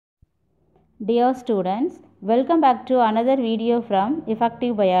Dear students, welcome back to another video from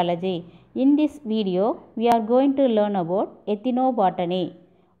Effective Biology. In this video, we are going to learn about ethnobotany.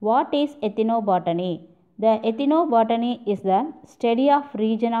 What is ethnobotany? The ethnobotany is the study of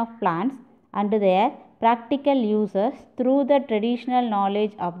region of plants and their practical uses through the traditional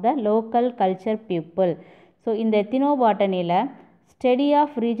knowledge of the local culture people. So, in the ethnobotany, study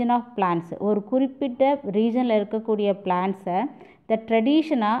of region of plants ஒரு குறிப்பிட்ட ரீஜனில் இருக்கக்கூடிய பிளான்ட்ஸை த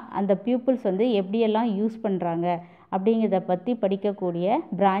ட்ரெடிஷனாக அந்த peoples வந்து எப்படியெல்லாம் use பண்ணுறாங்க அப்படிங்கிறத பற்றி படிக்கக்கூடிய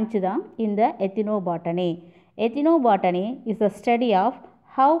பிரான்ச்சு தான் இந்த எத்னோபாட்டனி. எத்னோபாட்டனி is the study of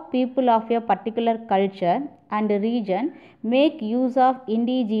how people of a particular culture and region make use of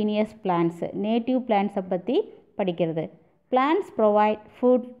indigenous plants, native பிளான்ட்ஸை பற்றி படிக்கிறது. Plants provide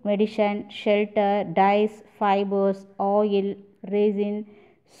food, medicine, shelter, dyes, fibers, oil, resin,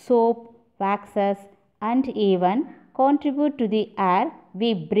 soap, waxes, and even contribute to the air we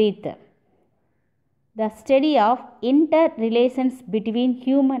breathe. The study of interrelations between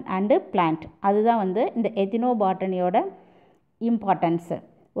human and plant, அதுதான் வந்து இந்த எத்னோபாட்டனியோட importance.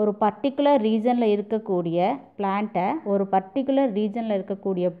 ஒரு particular ரீஜனில் இருக்கக்கூடிய பிளான்ட்டை ஒரு பர்டிகுலர் ரீஜனில்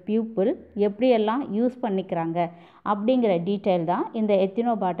இருக்கக்கூடிய பீப்புள் எப்படியெல்லாம் யூஸ் பண்ணிக்கிறாங்க அப்படிங்கிற டீட்டெயில் தான் இந்த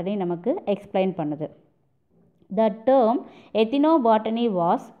எத்னோபாட்டனி நமக்கு எக்ஸ்பிளைன் பண்ணுது. The term ethnobotany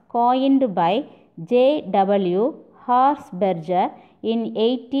was coined by J.W. Harsberger in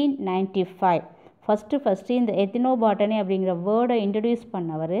 1895. First இந்த எத்னோபாட்டனி அப்படிங்கிற வேர்டை இன்ட்ரடியூஸ்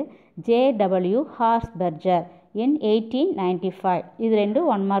பண்ணவர் J.W. Harsberger in 1895. இது ரெண்டு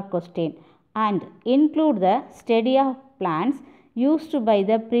 1 mark question. And include the study of plants used by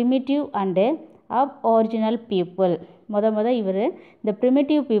the primitive and aboriginal people. இவர் இந்த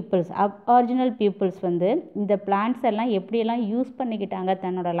ப்ரிமிட்டிவ் பீப்புள்ஸ், அப்ஆரிஜினல் பீப்புள்ஸ் வந்து இந்த பிளான்ட்ஸ் எல்லாம் எப்படியெல்லாம் யூஸ் பண்ணிக்கிட்டாங்க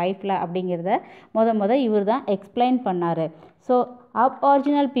தன்னோட லைஃப்பில் அப்படிங்கிறத இவர் தான் எக்ஸ்பிளைன் பண்ணார். ஸோ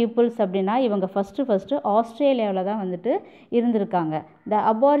அப்ஆரிஜினல் பீப்புள்ஸ் அப்படின்னா இவங்க ஃபஸ்ட்டு ஆஸ்திரேலியாவில் தான் வந்துட்டு இருந்திருக்காங்க. த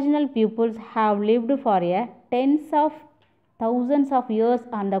அப்ஆரிஜினல் peoples have lived for a tense of thousands of years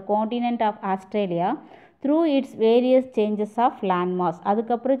on the continent of Australia through its various changes of landmass.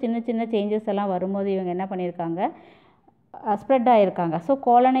 அதுக்கப்புறம் சின்ன சேஞ்சஸ் எல்லாம் வரும்போது இவங்க என்ன பண்ணியிருக்காங்க, ஸ்ப்ரெட் ஆகியிருக்காங்க, ஸோ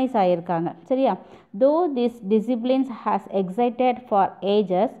காலனைஸ் ஆகியிருக்காங்க. சரியா? தோ this disciplines has excited for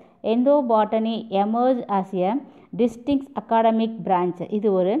ages, எந்தோபாட்டனி emerge as a distinct academic branch. இது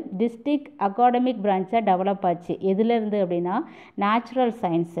ஒரு டிஸ்ட்ரிக்ட் அகாடமிக் பிரான்ச்சாக டெவலப் ஆச்சு. எதுலேருந்து அப்படின்னா நேச்சுரல்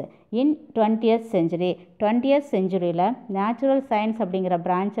சயின்ஸு இன் 20th century. 20th centuryயில் natural science அப்படிங்கிற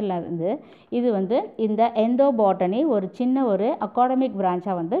பிரான்ச்சில் இருந்து இது வந்து இந்த எந்தோபாட்டனி ஒரு சின்ன ஒரு அகாடமிக்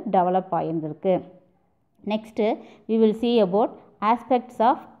பிரான்ச்சாக வந்து develop ஆகியிருந்திருக்கு. Next we will see about aspects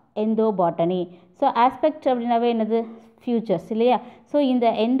of எந்தோபாட்டனி. So aspects அப்படின்னாவே என்னது, ஃபியூச்சர்ஸ் இல்லையா? ஸோ இந்த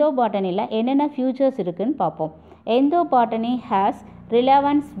எந்தோபாட்டனியில் என்னென்ன ஃபியூச்சர்ஸ் இருக்குதுன்னு பார்ப்போம். எந்தோபாட்டனி has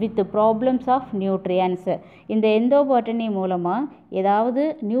relevance with problems of nutrients. இந்த எந்தோபாட்டனி மூலமாக ஏதாவது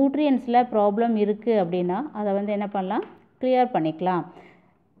நியூட்ரியன்ஸில் ப்ராப்ளம் இருக்குது அப்படின்னா அதை வந்து என்ன பண்ணலாம், கிளியர் பண்ணிக்கலாம்.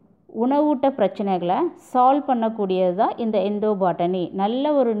 உணவூட்ட பிரச்சனைகளை சால்வ் பண்ணக்கூடியது தான் இந்த எந்தோபாட்டனி. நல்ல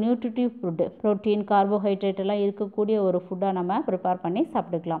ஒரு நியூட்ரிட்டிவ் ஃபுட்டு, ப்ரோட்டீன், கார்போஹைட்ரேட் எல்லாம் இருக்கக்கூடிய ஒரு ஃபுட்டாக நம்ம ப்ரிப்பேர் பண்ணி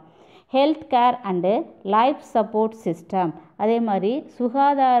சாப்பிட்டுக்கலாம். Health care and life support system, அதே மாதிரி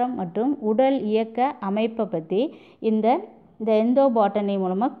சுகாதாரம் மற்றும் உடல் இயக்க அமைப்பை பற்றி இந்த எந்தோபாட்டனி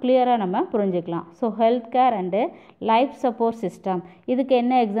மூலமாக கிளியராக நம்ம புரிஞ்சுக்கலாம். So health care and life support system, இதுக்கு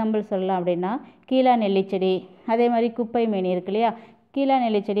என்ன எக்ஸாம்பிள் சொல்லலாம் அப்படின்னா கீழா நெல்லிச்செடி, அதே மாதிரி குப்பை மேனி இருக்கு இல்லையா? கீழா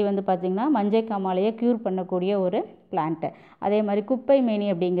நெல்லிச்செடி வந்து பார்த்திங்கன்னா மஞ்சள் காமாலையை க்யூர் பண்ணக்கூடிய ஒரு பிளான்ட்டு. அதே மாதிரி குப்பை மேனி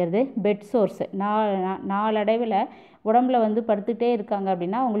அப்படிங்கிறது பெட் சோர்ஸு. நாளடைவில் உடம்புல வந்து படுத்துகிட்டே இருக்காங்க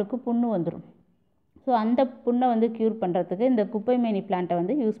அப்படின்னா அவங்களுக்கு புண்ணு வந்துடும். ஸோ அந்த புண்ணை வந்து க்யூர் பண்ணுறதுக்கு இந்த குப்பை மேனி பிளான்ட்டை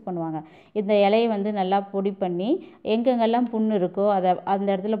வந்து யூஸ் பண்ணுவாங்க. இந்த இலையை வந்து நல்லா பொடி பண்ணி எங்கெங்கெல்லாம் புண்ணு இருக்கோ அதை அந்த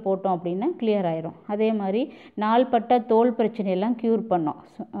இடத்துல போட்டோம் அப்படின்னா கிளியர் ஆயிரும். அதே மாதிரி நாள்பட்ட தோல் பிரச்சனையெல்லாம் க்யூர் பண்ணோம்,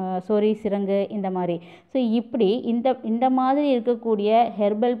 சொறி, சிரங்கு இந்த மாதிரி. ஸோ இப்படி இந்த மாதிரி இருக்கக்கூடிய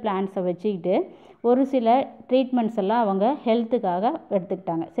ஹெர்பல் பிளான்ட்ஸை வச்சுக்கிட்டு ஒரு சில ட்ரீட்மெண்ட்ஸ் எல்லாம் அவங்க ஹெல்த்துக்காக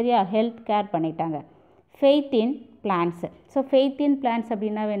எடுத்துக்கிட்டாங்க. சரியா? ஹெல்த் கேர் பண்ணிட்டாங்க. ஃபெய்த் இன் பிளான்ட்ஸு. ஸோ ஃபெய்த் இன் பிளான்ட்ஸ்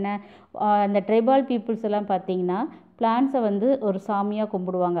அப்படின்னா என்ன, அந்த ட்ரைபால் பீப்புள்ஸ் எல்லாம் பார்த்திங்கன்னா பிளான்ட்ஸை வந்து ஒரு சாமியாக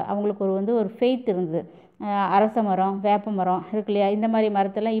கும்பிடுவாங்க. அவங்களுக்கு ஒரு ஃபெய்த் இருந்தது. அரச மரம், வேப்ப மரம் இருக்கு இல்லையா? இந்த மாதிரி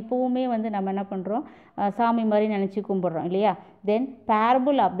மரத்தெல்லாம் இப்போவுமே வந்து நம்ம என்ன பண்ணுறோம், சாமி மாதிரி நினச்சி கும்பிட்றோம் இல்லையா? தென்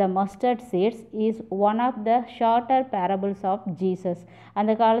parable of the mustard seeds is one of the shorter parables of Jesus.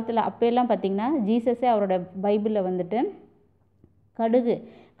 அந்த காலத்தில் அப்போல்லாம் பார்த்திங்கன்னா ஜீசஸே அவரோட பைபிளில் வந்துட்டு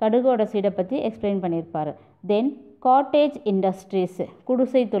கடுகோட சீடை பற்றி எக்ஸ்பிளைன் பண்ணியிருப்பார். தென் காட்டேஜ் இண்டஸ்ட்ரீஸ்,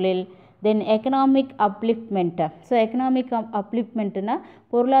 குடிசை தொழில், தென் எக்கனாமிக் அப்லிஃப்ட்மெண்ட். ஸோ எக்கனாமிக் அப்லிஃப்ட்மெண்ட்னா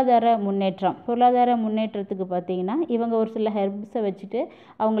பொருளாதார முன்னேற்றத்துக்கு பார்த்தீங்கன்னா இவங்க ஒரு சில ஹெர்ப்ஸை வச்சுட்டு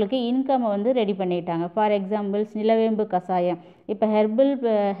அவங்களுக்கு இன்கம்மை வந்து ரெடி பண்ணிட்டாங்க. ஃபார் எக்ஸாம்பிள்ஸ் நிலவேம்பு கஷாயம். இப்போ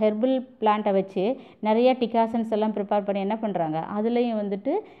ஹெர்பல் பிளான்ட்டை வச்சு நிறைய டிகாசன்ஸ் எல்லாம் ப்ரிப்பேர் பண்ணி என்ன பண்ணுறாங்க, அதுலேயும்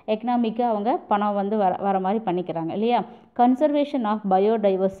வந்துட்டு எக்கனாமிக்காக அவங்க பணம் வந்து வர மாதிரி பண்ணிக்கிறாங்க இல்லையா. கன்சர்வேஷன் ஆஃப்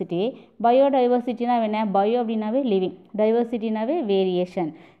பயோடைவர்சிட்டினா என்ன, பயோ அப்படின்னாவே லிவிங், டைவர்சிட்டினாவே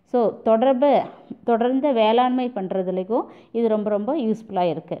வேரியேஷன். ஸோ தொடர்ந்த வேளாண்மை பண்ணுறதுலைக்கும் இது ரொம்ப ரொம்ப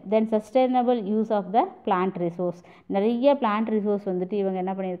யூஸ்ஃபுல்லாக இருக்குது. தென் sustainable use of the plant resource. நிறைய பிளான்ட் ரிசோர்ஸ் வந்துட்டு இவங்க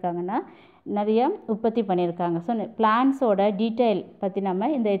என்ன பண்ணியிருக்காங்கன்னா நிறைய உற்பத்தி பண்ணியிருக்காங்க. ஸோ பிளான்ட்ஸோட டீட்டெயில் பற்றி நம்ம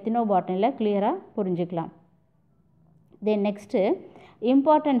இந்த எத்னோபாட்டனியில் கிளியராக புரிஞ்சுக்கலாம். தென் நெக்ஸ்ட்டு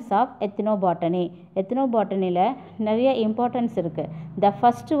இம்பார்ட்டன்ஸ் ஆஃப் எத்னோபாட்டனியில் நிறைய இம்பார்ட்டன்ஸ் இருக்குது. The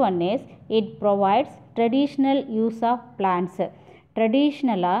first one is it provides traditional use of plants.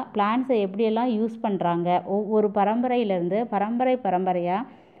 ட்ரெடிஷ்னலாக பிளான்ட்ஸை எப்படியெல்லாம் யூஸ் பண்ணுறாங்க, ஒவ்வொரு பரம்பரையிலேருந்து பரம்பரையாக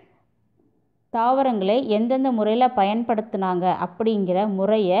தாவரங்களை எந்தெந்த முறையில் பயன்படுத்தினாங்க அப்படிங்கிற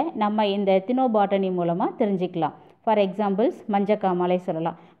முறையை நம்ம இந்த எத்னோபாட்டனி மூலமாக தெரிஞ்சுக்கலாம். ஃபார் எக்ஸாம்பிள்ஸ் மஞ்சக்காமாலை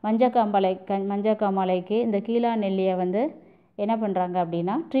சொல்லலாம். மஞ்சக்காமாலைக்கு இந்த கீழா நெல்லியை வந்து என்ன பண்ணுறாங்க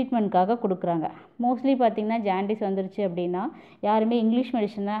அப்படின்னா ட்ரீட்மெண்ட்காக கொடுக்குறாங்க. மோஸ்ட்லி பார்த்திங்கன்னா ஜாண்டிஸ் வந்துருச்சு அப்படின்னா யாருமே இங்கிலீஷ்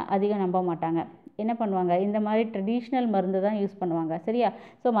மெடிசனை அதிகம் நம்ப மாட்டாங்க. என்ன பண்ணுவாங்க, இந்த மாதிரி ட்ரெடிஷ்னல் மருந்து தான் யூஸ் பண்ணுவாங்க சரியா.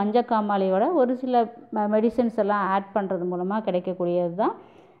 ஸோ மஞ்சக்காமாலையோட ஒரு சில மெடிசன்ஸ் எல்லாம் ஆட் பண்ணுறது மூலமாக கிடைக்கக்கூடியது தான்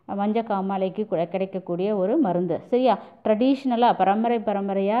மஞ்சக்காமாலைக்கு கிடைக்கக்கூடிய ஒரு மருந்து சரியா. ட்ரெடிஷ்னலாக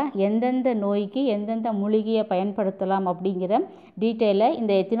பரம்பரையாக எந்தெந்த நோய்க்கு எந்தெந்த மூலிகையை பயன்படுத்தலாம் அப்படிங்கிற டீட்டெயிலை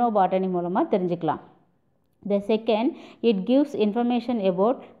இந்த எத்னோபாட்டனி மூலமாக தெரிஞ்சுக்கலாம். The second, it gives information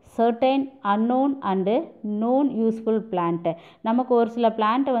about certain unknown and known useful plant. நமக்கு ஒரு சில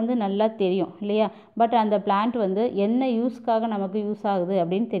பிளான்ட்டை வந்து நல்லா தெரியும் இல்லையா, பட் அந்த பிளான்ட் வந்து என்ன யூஸ்க்காக நமக்கு யூஸ் ஆகுது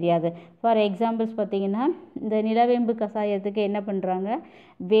அப்படின்னு தெரியாது. ஃபார் எக்ஸாம்பிள்ஸ் பார்த்திங்கன்னா இந்த நிலவேம்பு கஷாயத்துக்கு என்ன பண்ணுறாங்க,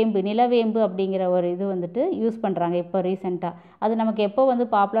 நிலவேம்பு அப்படிங்கிற ஒரு இது வந்துட்டு யூஸ் பண்ணுறாங்க இப்போ ரீசெண்டாக. அது நமக்கு எப்போ வந்து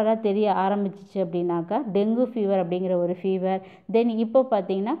பாப்புலராக தெரிய ஆரம்பிச்சிச்சு அப்படின்னாக்கா டெங்கு ஃபீவர் அப்படிங்கிற ஒரு ஃபீவர், தென் இப்போ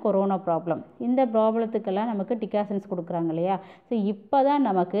பார்த்திங்கன்னா கொரோனா ப்ராப்ளம். இந்த ப்ராப்ளத்துக்கெல்லாம் நமக்கு டிகாசன்ஸ் கொடுக்குறாங்க இல்லையா. ஸோ இப்போ தான்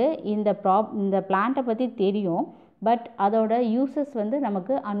நமக்கு இந்த பிளான்ட்டை பற்றி தெரியும், பட் அதோட யூசஸ் வந்து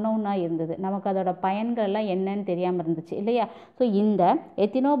நமக்கு அன்னோனாக இருந்தது, நமக்கு அதோட பயன்கள் எல்லாம் என்னன்னு தெரியாமல் இருந்துச்சு இல்லையா. ஸோ இந்த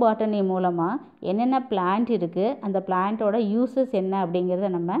எத்னோபாட்டனி மூலமாக என்னென்ன பிளான்ட் இருக்குது, அந்த பிளான்ட்டோட யூசஸ் என்ன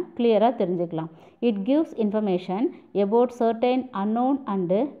அப்படிங்கிறத நம்ம கிளியராக தெரிஞ்சுக்கலாம். It gives information about certain unknown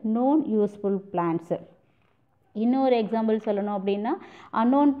and known useful plants. இன்னொரு எக்ஸாம்பிள் சொல்லணும் அப்படின்னா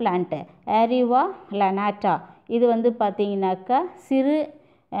அன்னோன் பிளான்ட்டு ஏரிவா லனாட்டா. இது வந்து பார்த்திங்கனாக்கா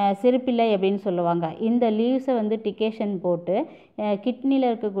சிறுபிள்ளை அப்படின்னு சொல்லுவாங்க. இந்த லீவ்ஸை வந்து டிகேஷன் போட்டு கிட்னியில்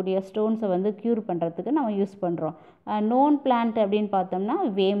இருக்கக்கூடிய ஸ்டோன்ஸை வந்து க்யூர் பண்ணுறதுக்கு நம்ம யூஸ் பண்ணுறோம். நோன் பிளான்ட் அப்படின்னு பார்த்தோம்னா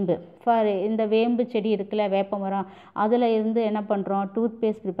வேம்பு. இந்த வேம்பு செடி இருக்குல்ல, வேப்ப மரம், அதில் இருந்து என்ன பண்ணுறோம், டூத்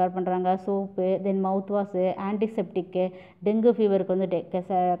பேஸ்ட் ப்ரிப்பேர் பண்ணுறாங்க, சோப்பு, தென் மவுத் வாஷு, ஆன்டிசெப்டிக்கு, டெங்கு ஃபீவருக்கு வந்து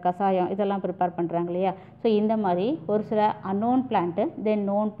கஷாயம் இதெல்லாம் ப்ரிப்பேர் பண்ணுறாங்க இல்லையா. ஸோ இந்த மாதிரி ஒரு சில அன்னோன் பிளான்ட்டு தென்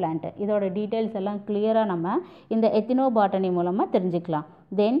நோன் பிளான்ட்டு இதோட டீட்டெயில்ஸ் எல்லாம் கிளியராக நம்ம இந்த எத்னோபாட்டனி மூலமாக தெரிஞ்சுக்கலாம்.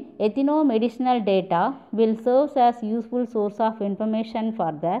 Then ethnomedicinal data will serve as useful source of information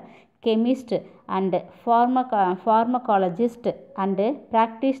for the chemist and pharmacologist and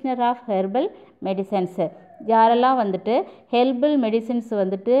practitioner of herbal medicines. யாரெல்லாம் வந்துட்டு ஹெர்பல் மெடிசின்ஸ்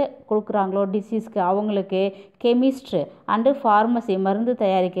வந்துட்டு கொடுக்குறாங்களோ டிசீஸ்க்கு அவங்களுக்கு, கெமிஸ்ட் அண்டு ஃபார்மசி மருந்து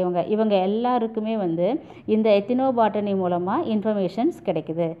தயாரிக்கவங்க, இவங்க எல்லாருக்குமே வந்து இந்த எத்னோபாட்டனி மூலமாக இன்ஃபர்மேஷன்ஸ்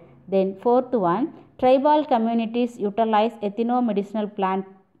கிடைக்குது. தென் fourth one, tribal communities utilize ethnomedicinal plant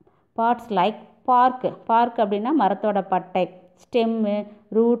parts like bark அப்படின்னா மரத்தோட பட்டை, ஸ்டெம்மு,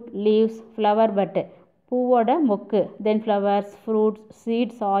 ரூட், லீவ்ஸ், ஃப்ளவர் பட்டு பூவோட மொக்கு, தென் flowers, fruits,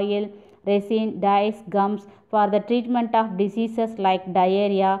 seeds, oil, resin, dies, comes for the treatment of diseases like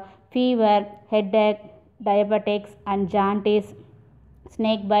diarrhoea, fever, headache, diabetics and jaundice,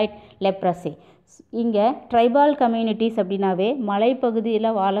 snake byte, leprosy. இங்கே ட்ரைபால் communities அப்படின்னாவே மலைப்பகுதியில்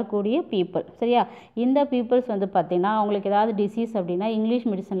வாழக்கூடிய பீப்புள் சரியா. இந்த பீப்புள்ஸ் வந்து பார்த்திங்கன்னா அவங்களுக்கு ஏதாவது டிசீஸ் அப்படின்னா இங்கிலீஷ்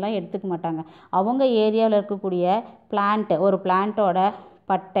மெடிசன்லாம் எடுத்துக்க மாட்டாங்க. அவங்க ஏரியாவில் இருக்கக்கூடிய ஒரு பிளான்ட்டோட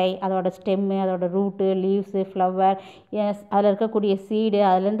பட்டை, அதோட ஸ்டெம்மு, அதோட ரூட்டு, லீவ்ஸு, ஃப்ளவர், அதில் இருக்கக்கூடிய சீடு,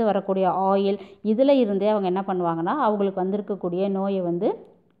 அதுலேருந்து வரக்கூடிய ஆயில், இதில் இருந்தே அவங்க என்ன பண்ணுவாங்கன்னா அவங்களுக்கு வந்திருக்கக்கூடிய நோயை வந்து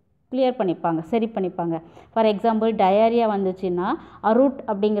கிளியர் பண்ணிப்பாங்க, சரி பண்ணிப்பாங்க. ஃபார் எக்ஸாம்பிள் டயரியா வந்துச்சுன்னா அரூட்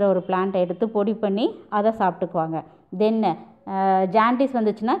அப்படிங்கிற ஒரு பிளான்ட்டை எடுத்து பொடி பண்ணி அதை சாப்பிட்டுக்குவாங்க. தென் ஜாண்டிஸ்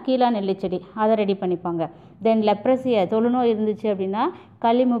வந்துச்சுன்னா கீழா நெல்லி செடி அதை ரெடி பண்ணிப்பாங்க. தென் லெப்ரசி தொழுநோய் இருந்துச்சு அப்படின்னா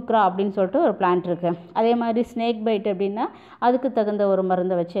கலிமுக்ரா அப்படின்னு சொல்லிட்டு ஒரு பிளான்ட் இருக்குது. அதே மாதிரி ஸ்னேக் பைட் அப்படின்னா அதுக்கு தகுந்த ஒரு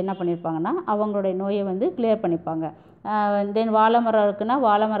மருந்தை வச்சு என்ன பண்ணியிருப்பாங்கன்னா அவங்களுடைய நோயை வந்து கிளியர் பண்ணிப்பாங்க. தென் வாழை மரம் இருக்குன்னா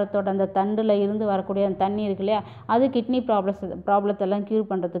வாழை மரத்தோட அந்த தண்டில் இருந்து வரக்கூடிய அந்த தண்ணி இருக்கு இல்லையா, அது கிட்னி ப்ராப்ளத்தெல்லாம் க்யூர்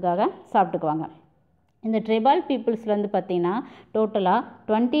பண்ணுறதுக்காக சாப்பிட்டுக்குவாங்க. இந்த ட்ரைபால் பீப்புள்ஸில் வந்து பார்த்திங்கன்னா டோட்டலாக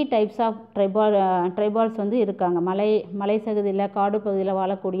 20 டைப்ஸ் ஆஃப் ட்ரைபால்ஸ் வந்து இருக்காங்க. மலை சகுதியில் காடு பகுதியில்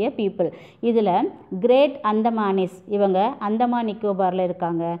வாழக்கூடிய பீப்புள். இதில் கிரேட் அந்தமானிஸ் இவங்க அந்தமான் நிக்கோபாரில்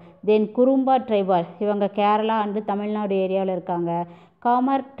இருக்காங்க. தென் குறும்பா ட்ரைபால் இவங்க கேரளா அண்டு தமிழ்நாடு ஏரியாவில் இருக்காங்க.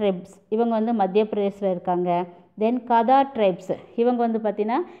 காமர் ட்ரைப்ஸ் இவங்க வந்து மத்திய பிரதேசில் இருக்காங்க. தென் கதா ட்ரைப்ஸ் இவங்க வந்து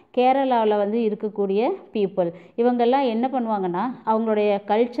பார்த்திங்கன்னா கேரளாவில் வந்து இருக்கக்கூடிய பீப்புள். இவங்கெல்லாம் என்ன பண்ணுவாங்கன்னா அவங்களுடைய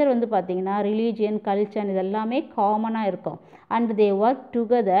கல்ச்சர் வந்து பார்த்திங்கன்னா ரிலீஜியன் கல்ச்சர் இதெல்லாமே காமனாக இருக்கும். And they work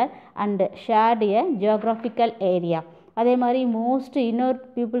together and shirt a ஜியோக்ராஃபிக்கல் area. அதே மாதிரி இன்னொரு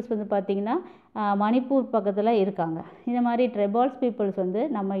பீப்புள்ஸ் வந்து பார்த்திங்கன்னா மணிப்பூர் பக்கத்தில் இருக்காங்க. இந்த மாதிரி ட்ரைபால்ஸ் பீப்புள்ஸ் வந்து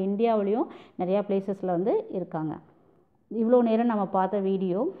நம்ம இந்தியாவிலையும் நிறையா பிளேசஸில் வந்து இருக்காங்க. இவ்வளோ நேரம் நம்ம பார்த்த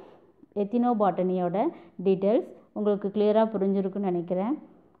வீடியோ எத்தினோபாட்டனியோட டீட்டெயில்ஸ் உங்களுக்கு கிளியராக புரிஞ்சிருக்குன்னு நினைக்கிறேன்.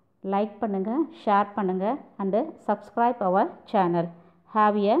 லைக் பண்ணுங்கள், ஷேர் பண்ணுங்கள் and subscribe our channel.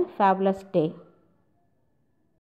 Have a fabulous day.